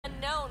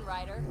known,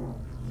 Ryder.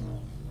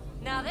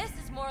 Now this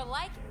is more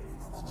like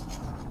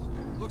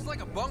it. Looks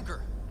like a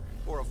bunker.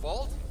 Or a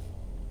vault?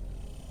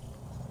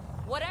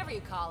 Whatever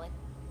you call it.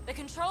 The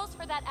controls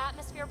for that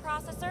atmosphere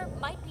processor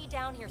might be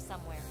down here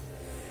somewhere.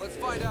 Let's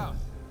find out.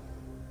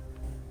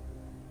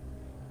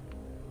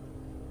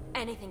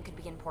 Anything could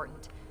be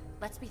important.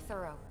 Let's be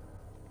thorough.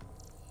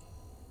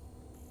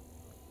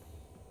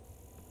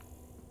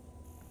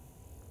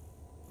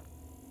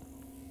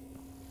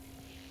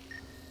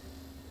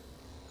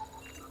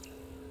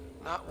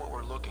 Not what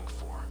we're looking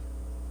for,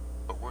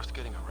 but worth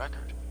getting a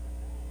record.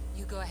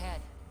 You go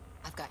ahead.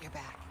 I've got your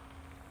back.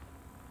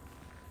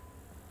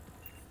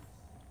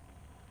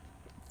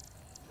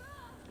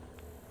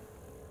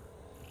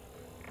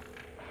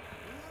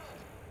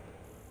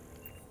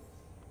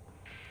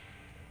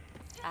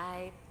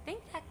 I think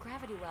that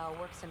gravity well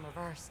works in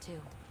reverse,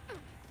 too.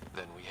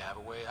 Then we have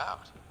a way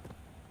out.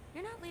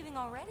 You're not leaving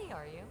already,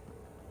 are you?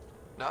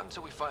 Not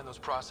until we find those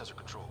processor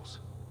controls.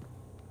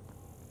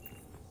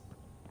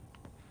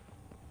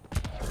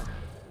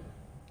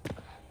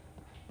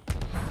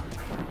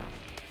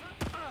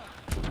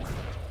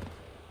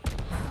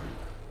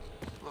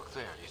 Look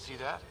there, do you see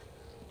that?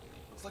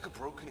 Looks like a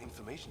broken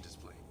information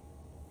display.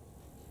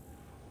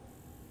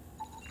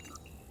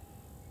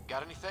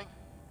 Got anything?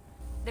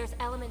 There's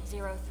element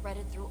 0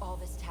 threaded through all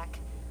this tech.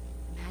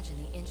 Imagine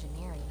the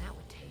engineering that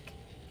would take.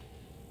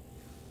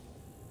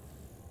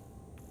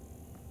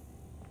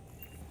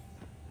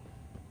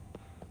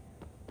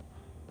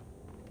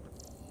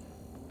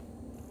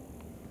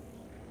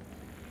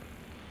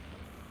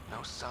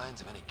 No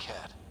signs of any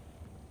cat.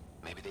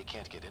 Maybe they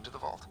can't get into the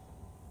vault.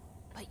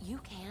 But you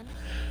can.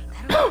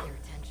 That'll get your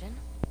attention.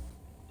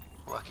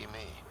 Lucky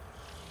me.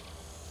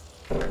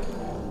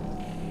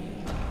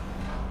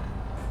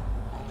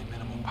 Only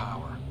minimal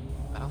power.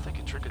 I don't think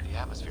it triggered the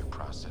atmosphere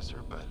processor,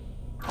 but...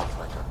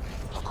 Pathfinder,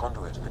 a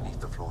conduit beneath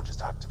the floor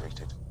just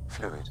activated.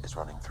 Fluid is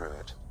running through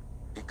it.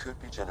 It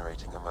could be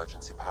generating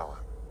emergency power.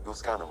 Your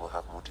scanner will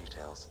have more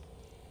details.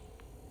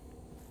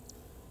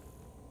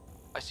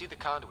 I see the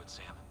conduit,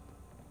 Sam.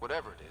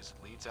 Whatever it is,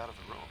 it leads out of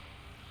the room.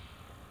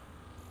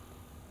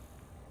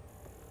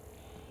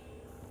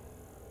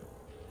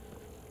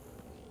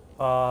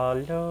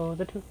 Follow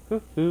the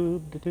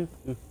tube, the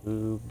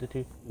tube, the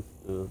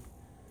tube.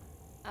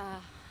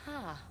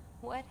 Uh-huh.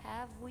 What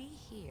have we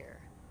here?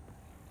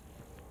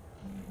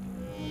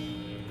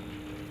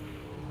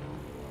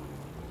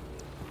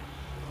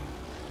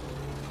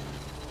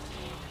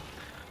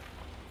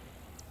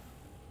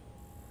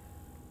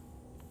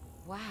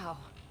 Wow.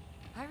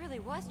 I really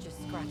was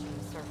just scratching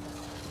the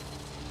surface.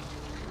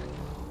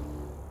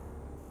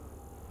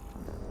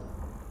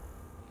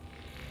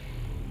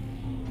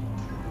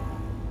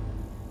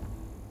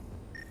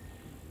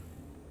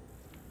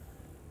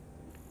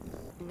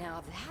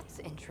 Now that's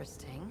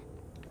interesting.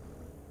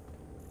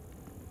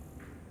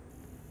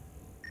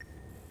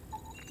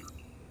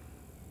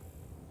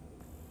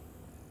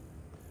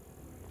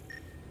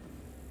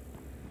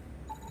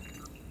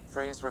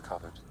 Phrase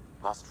recovered.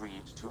 Must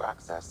read to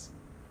access.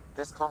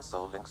 This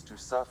console links to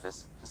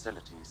surface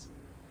facilities.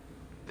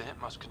 Then it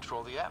must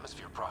control the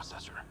atmosphere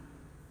processor.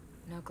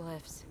 No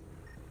glyphs.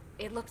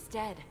 It looks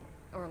dead,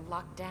 or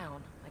locked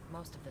down, like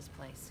most of this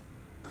place.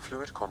 The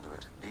fluid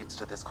conduit leads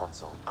to this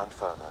console and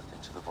further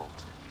into the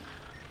vault.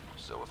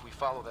 So if we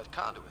follow that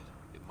conduit,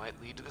 it might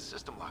lead to the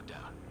system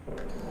lockdown.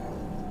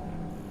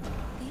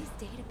 These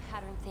data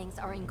pattern things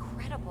are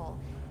incredible.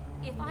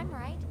 If I'm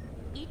right,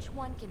 each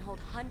one can hold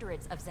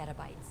hundreds of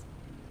zettabytes.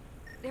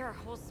 There are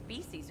whole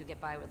species who get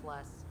by with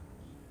less.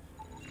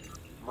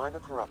 Minor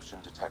corruption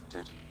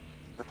detected.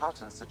 The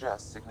pattern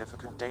suggests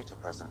significant data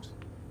present,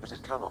 but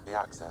it cannot be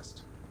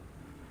accessed.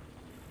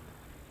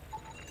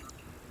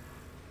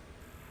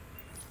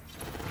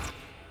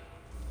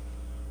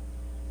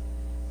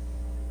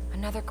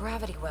 Another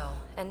gravity well,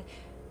 and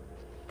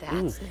that's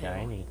Ooh, new.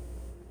 shiny.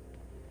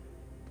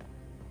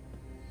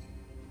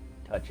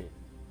 Touch it.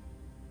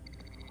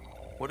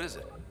 What is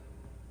it?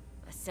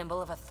 A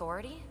symbol of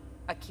authority?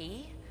 A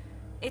key?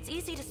 It's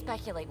easy to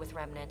speculate with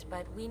Remnant,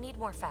 but we need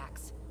more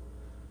facts.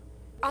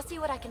 I'll see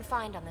what I can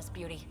find on this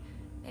beauty.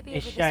 Maybe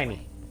It's over shiny. this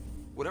way.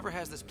 Whatever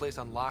has this place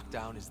on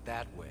lockdown is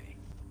that way.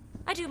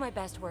 I do my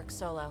best work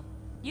solo.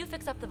 You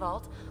fix up the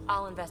vault,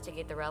 I'll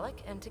investigate the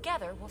relic, and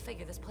together we'll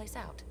figure this place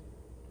out.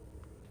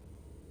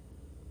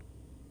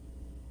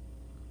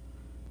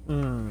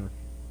 Hmm.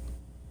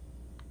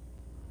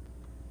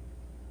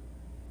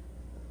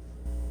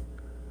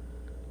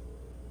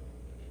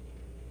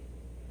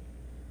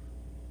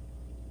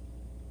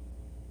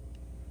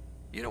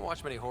 You don't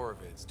watch many horror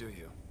vids, do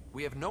you?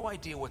 We have no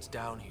idea what's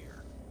down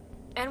here.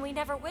 And we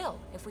never will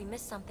if we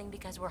miss something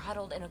because we're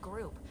huddled in a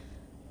group.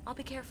 I'll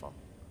be careful.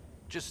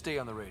 Just stay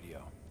on the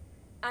radio.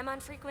 I'm on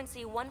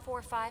frequency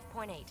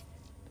 145.8.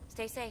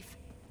 Stay safe.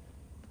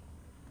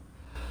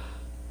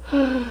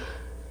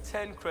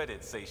 10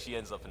 credits say she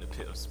ends up in a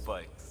pit of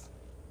spikes.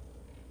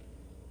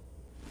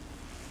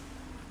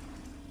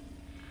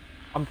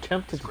 I'm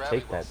tempted This to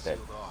gravity take well's that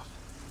bet. sealed off.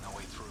 No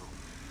way through.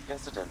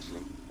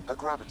 Incidentally, a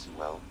gravity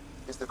well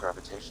is the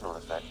gravitational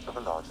effect of a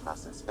large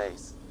mass in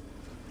space.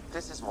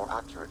 This is more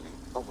accurately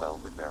a well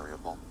with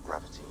variable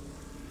gravity.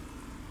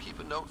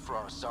 Keep a note for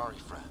our sorry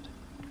friend,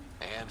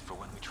 and for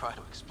when we try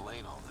to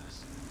explain all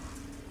this.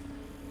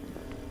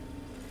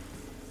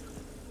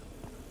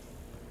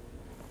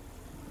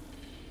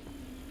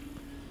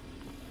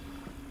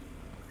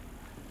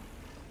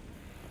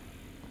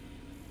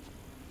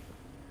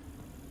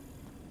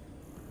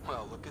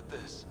 Well, look at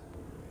this.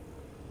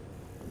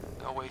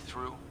 No way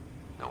through,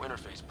 no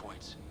interface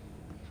points.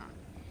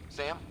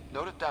 Sam,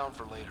 note it down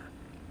for later.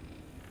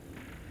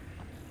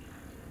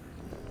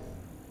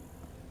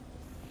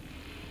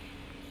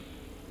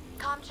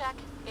 Comm check.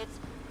 It's...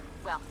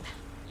 well,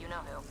 you know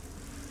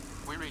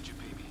who. We read you,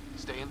 baby.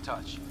 Stay in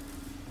touch.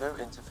 No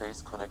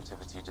interface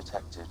connectivity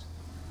detected.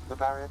 The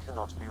barrier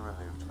cannot be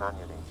removed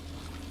manually.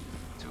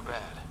 Too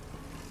bad.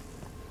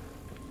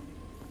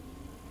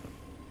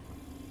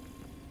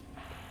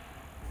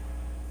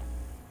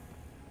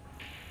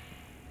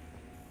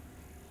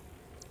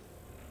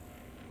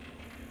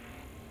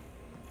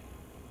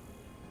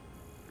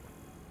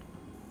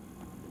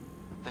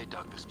 They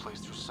dug this place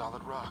through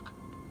solid rock.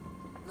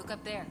 Look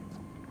up there.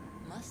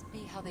 Must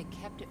be how they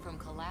kept it from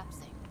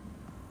collapsing.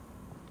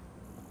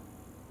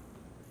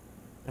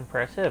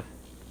 Impressive.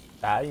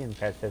 Very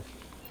impressive.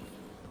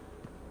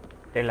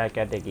 They like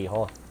a diggy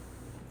hole.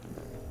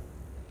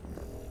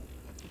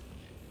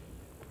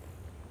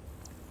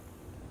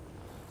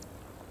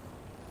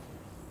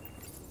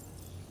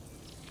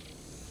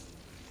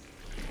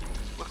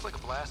 Looks like a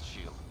blast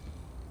shield.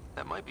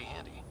 That might be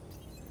handy.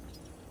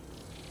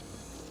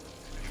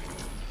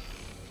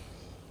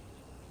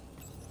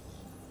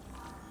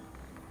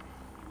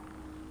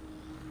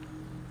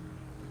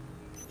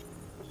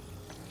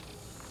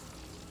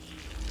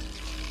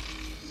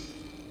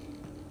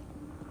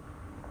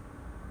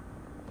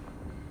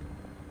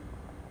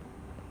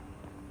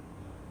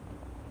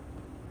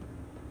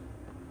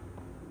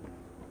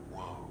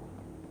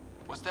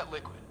 What's that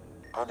liquid?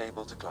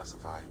 Unable to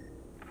classify.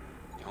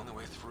 The only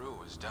way through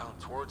is down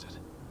towards it.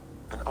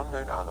 An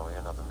unknown alloy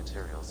and other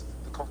materials.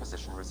 The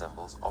composition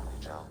resembles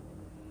omnigel.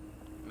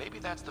 Maybe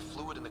that's the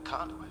fluid in the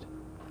conduit.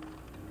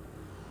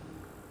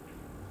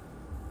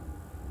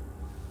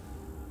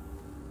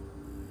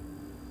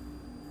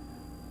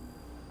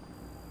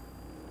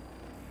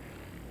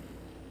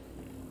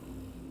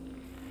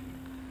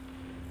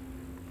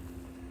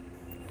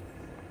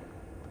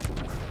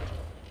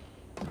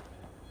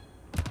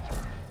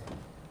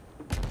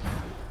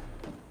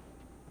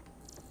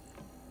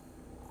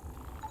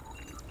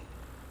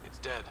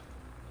 Dead.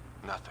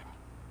 Nothing.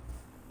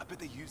 I bet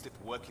they used it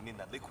for working in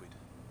that liquid.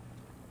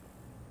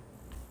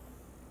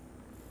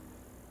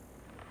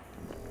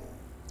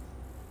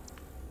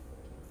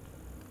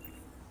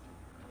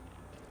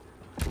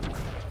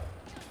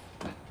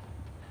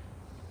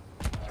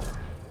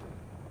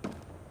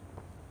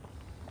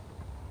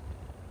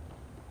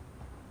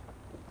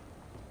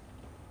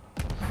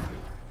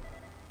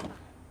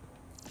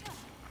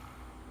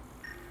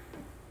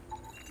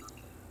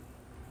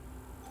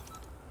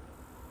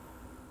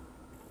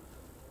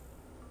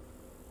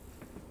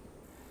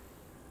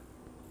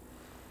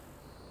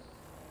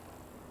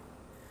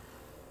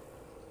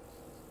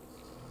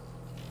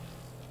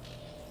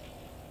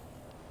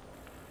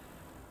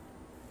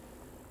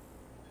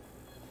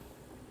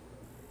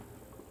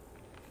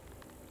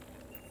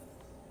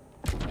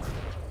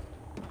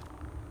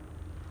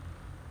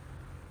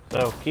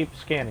 So keep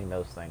scanning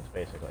those things,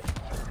 basically.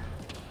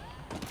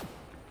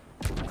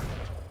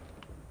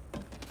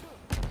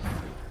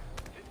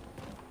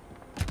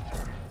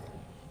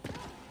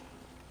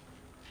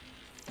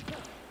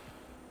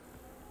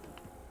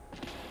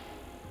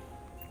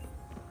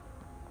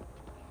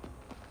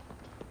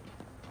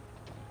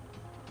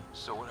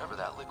 So whatever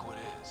that liquid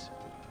is,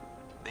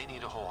 they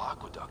need a whole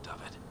aqueduct of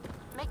it.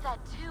 Make that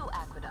 2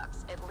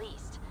 aqueducts, at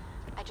least.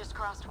 I just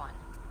crossed one.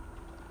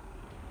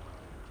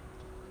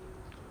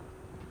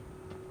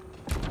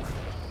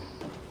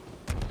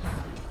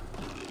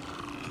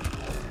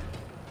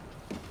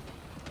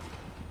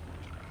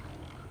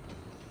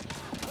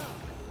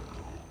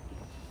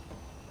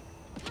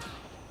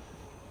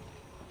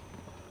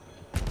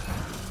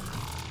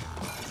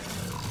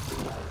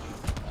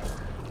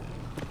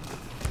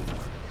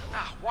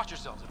 Watch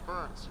yourselves, it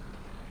burns.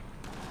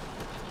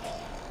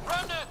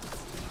 Remnant!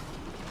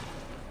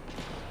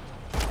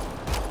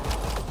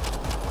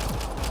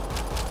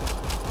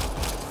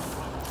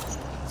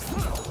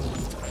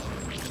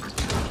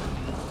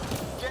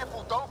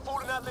 Careful, don't fall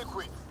in that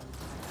liquid.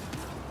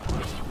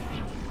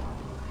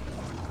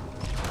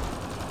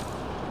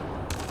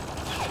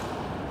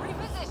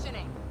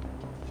 Repositioning.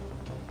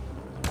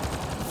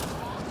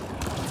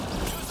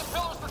 Use the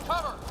pillars for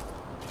cover!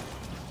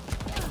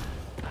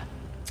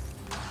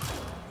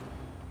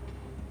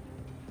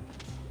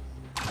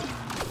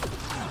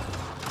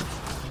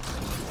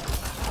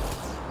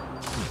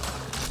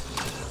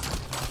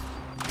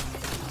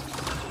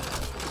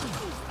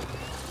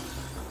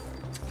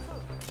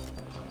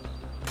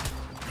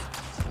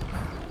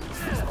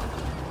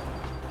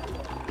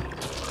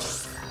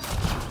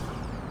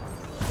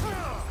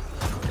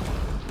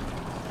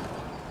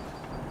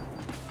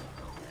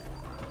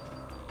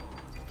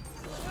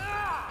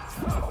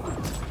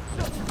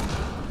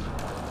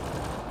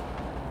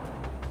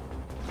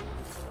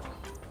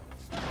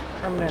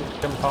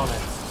 remnant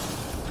components.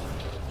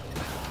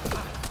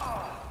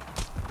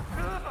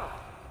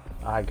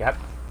 I got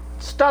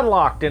stun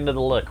locked into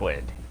the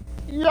liquid.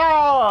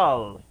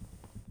 Y'all!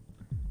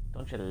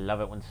 Don't you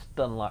love it when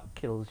stun lock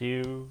kills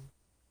you?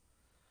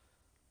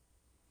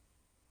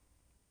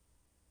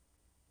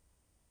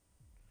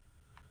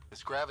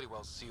 This gravity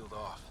well's sealed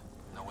off.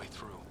 No way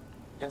through.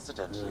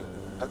 Incidentally,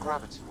 a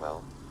gravity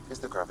well is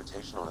the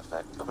gravitational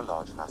effect of a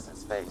large mass in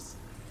space.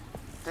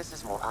 This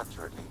is more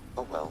accurately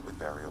a well with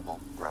variable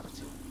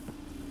gravity.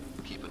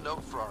 Keep a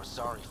note for our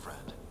sorry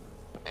friend.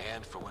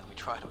 And for when we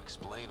try to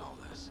explain all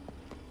this.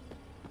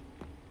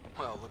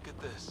 Well, look at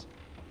this.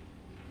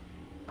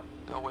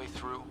 No way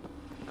through.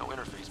 No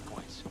interface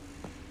points.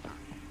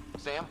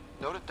 Sam,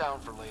 note it down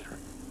for later.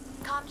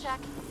 Com check.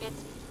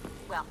 It's...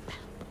 well,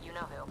 you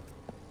know who.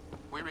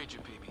 We read you,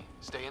 PB.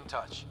 Stay in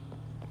touch.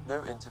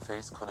 No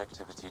interface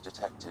connectivity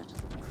detected.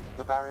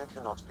 The barrier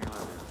cannot be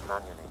removed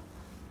manually.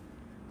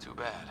 Too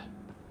bad.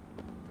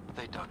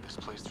 They dug this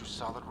place through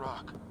solid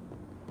rock.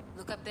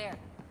 Look up there.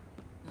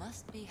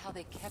 Must be how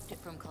they kept it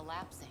from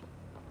collapsing.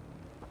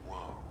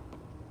 Whoa.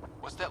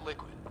 What's that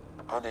liquid?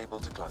 Unable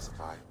to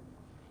classify.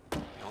 The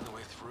only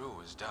way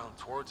through is down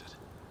towards it.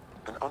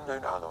 An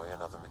unknown alloy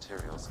and other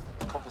materials.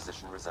 The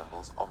composition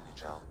resembles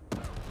omnigel.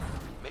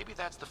 Maybe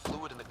that's the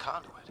fluid in the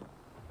conduit.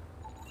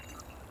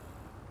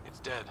 It's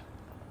dead.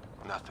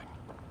 Nothing.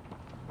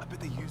 I bet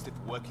they used it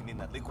for working in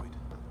that liquid.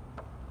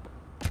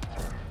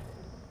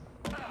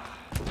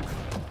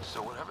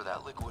 So whatever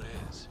that liquid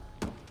is,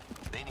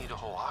 they need a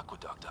whole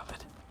aqueduct of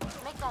it.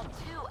 Make that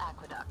 2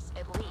 aqueducts,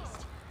 at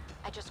least.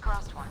 I just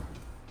crossed one.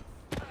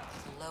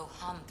 Low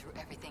hum through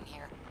everything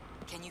here.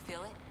 Can you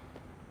feel it?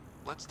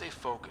 Let's stay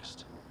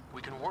focused.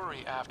 We can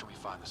worry after we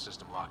find the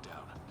system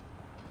lockdown.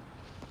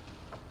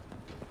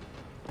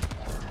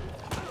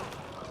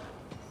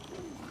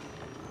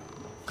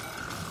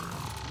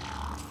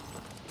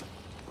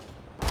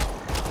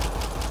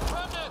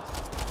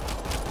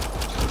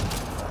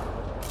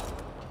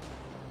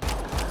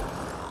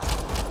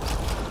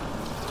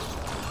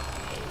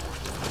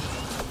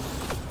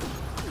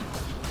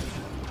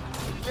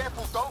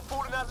 Careful, don't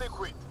fall in that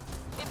liquid.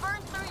 It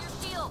burns through your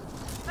shield.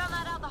 Found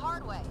that out the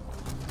hard way.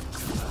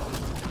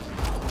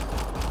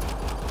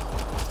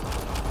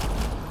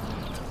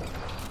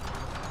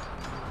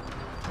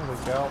 There we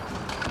go.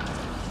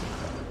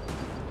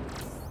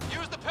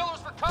 Use the pillars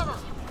for cover!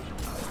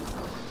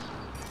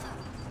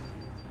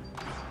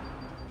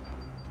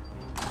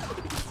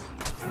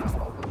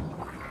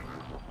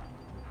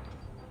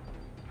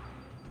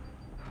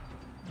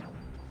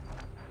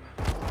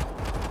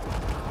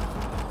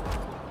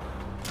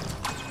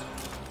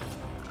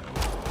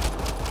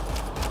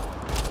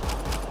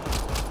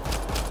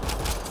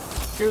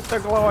 Shoot the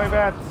glowy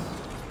bits.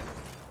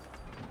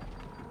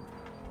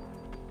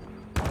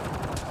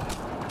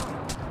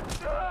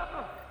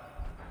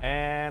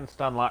 And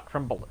stun lock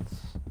from bullets.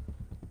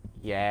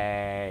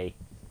 Yay.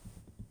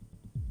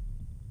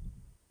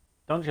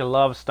 Don't you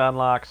love stun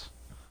locks?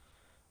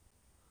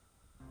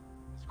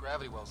 This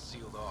gravity well's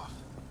sealed off.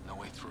 No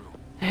way through.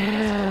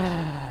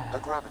 A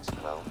gravity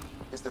well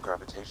is the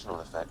gravitational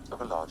effect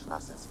of a large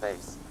mass in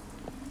space.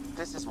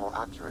 This is more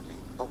accurately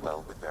a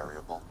well with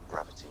variable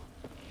gravity.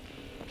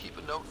 Keep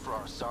a note for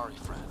our sorry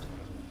friend.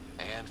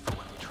 And for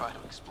when we try to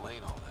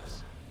explain all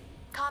this.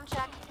 Com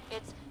check.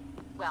 It's...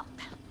 well,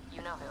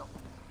 you know who.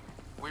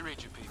 We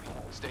read you,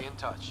 PB. Stay in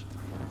touch.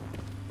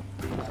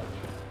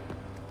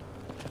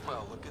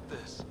 Well, look at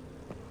this.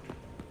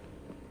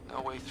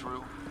 No way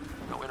through.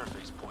 No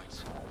interface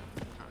points.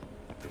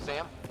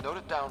 Sam, note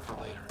it down for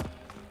later.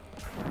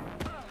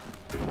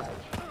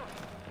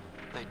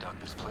 They dug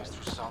this place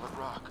through solid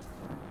rock.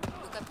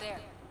 Look up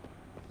there.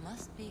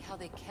 Must be how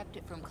they kept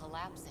it from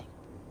collapsing.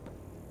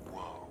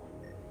 Whoa.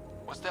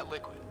 What's that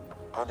liquid?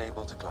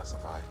 Unable to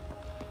classify.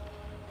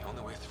 The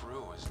only way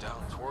through is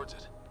down towards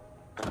it.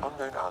 An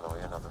unknown alloy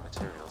and other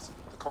materials.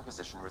 The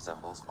composition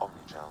resembles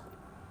omnigel.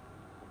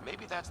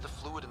 Maybe that's the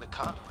fluid in the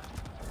conduit.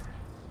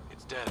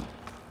 It's dead.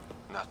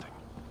 Nothing.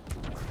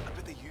 I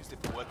bet they used it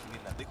for working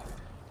in that liquid.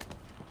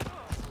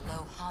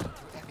 Low hum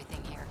through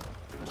everything here.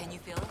 Can you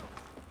feel it?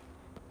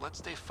 Let's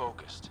stay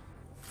focused.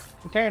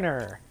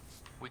 Container.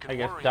 We can I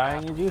guess worry dying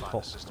after is we find useful.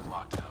 the system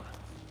lockdown.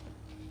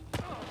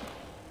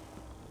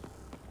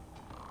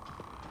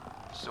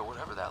 So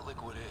whatever that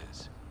liquid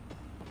is,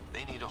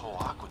 they need a whole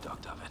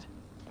aqueduct of it.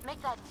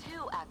 Make that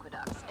 2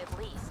 aqueducts, at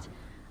least.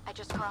 I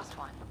just crossed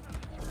one.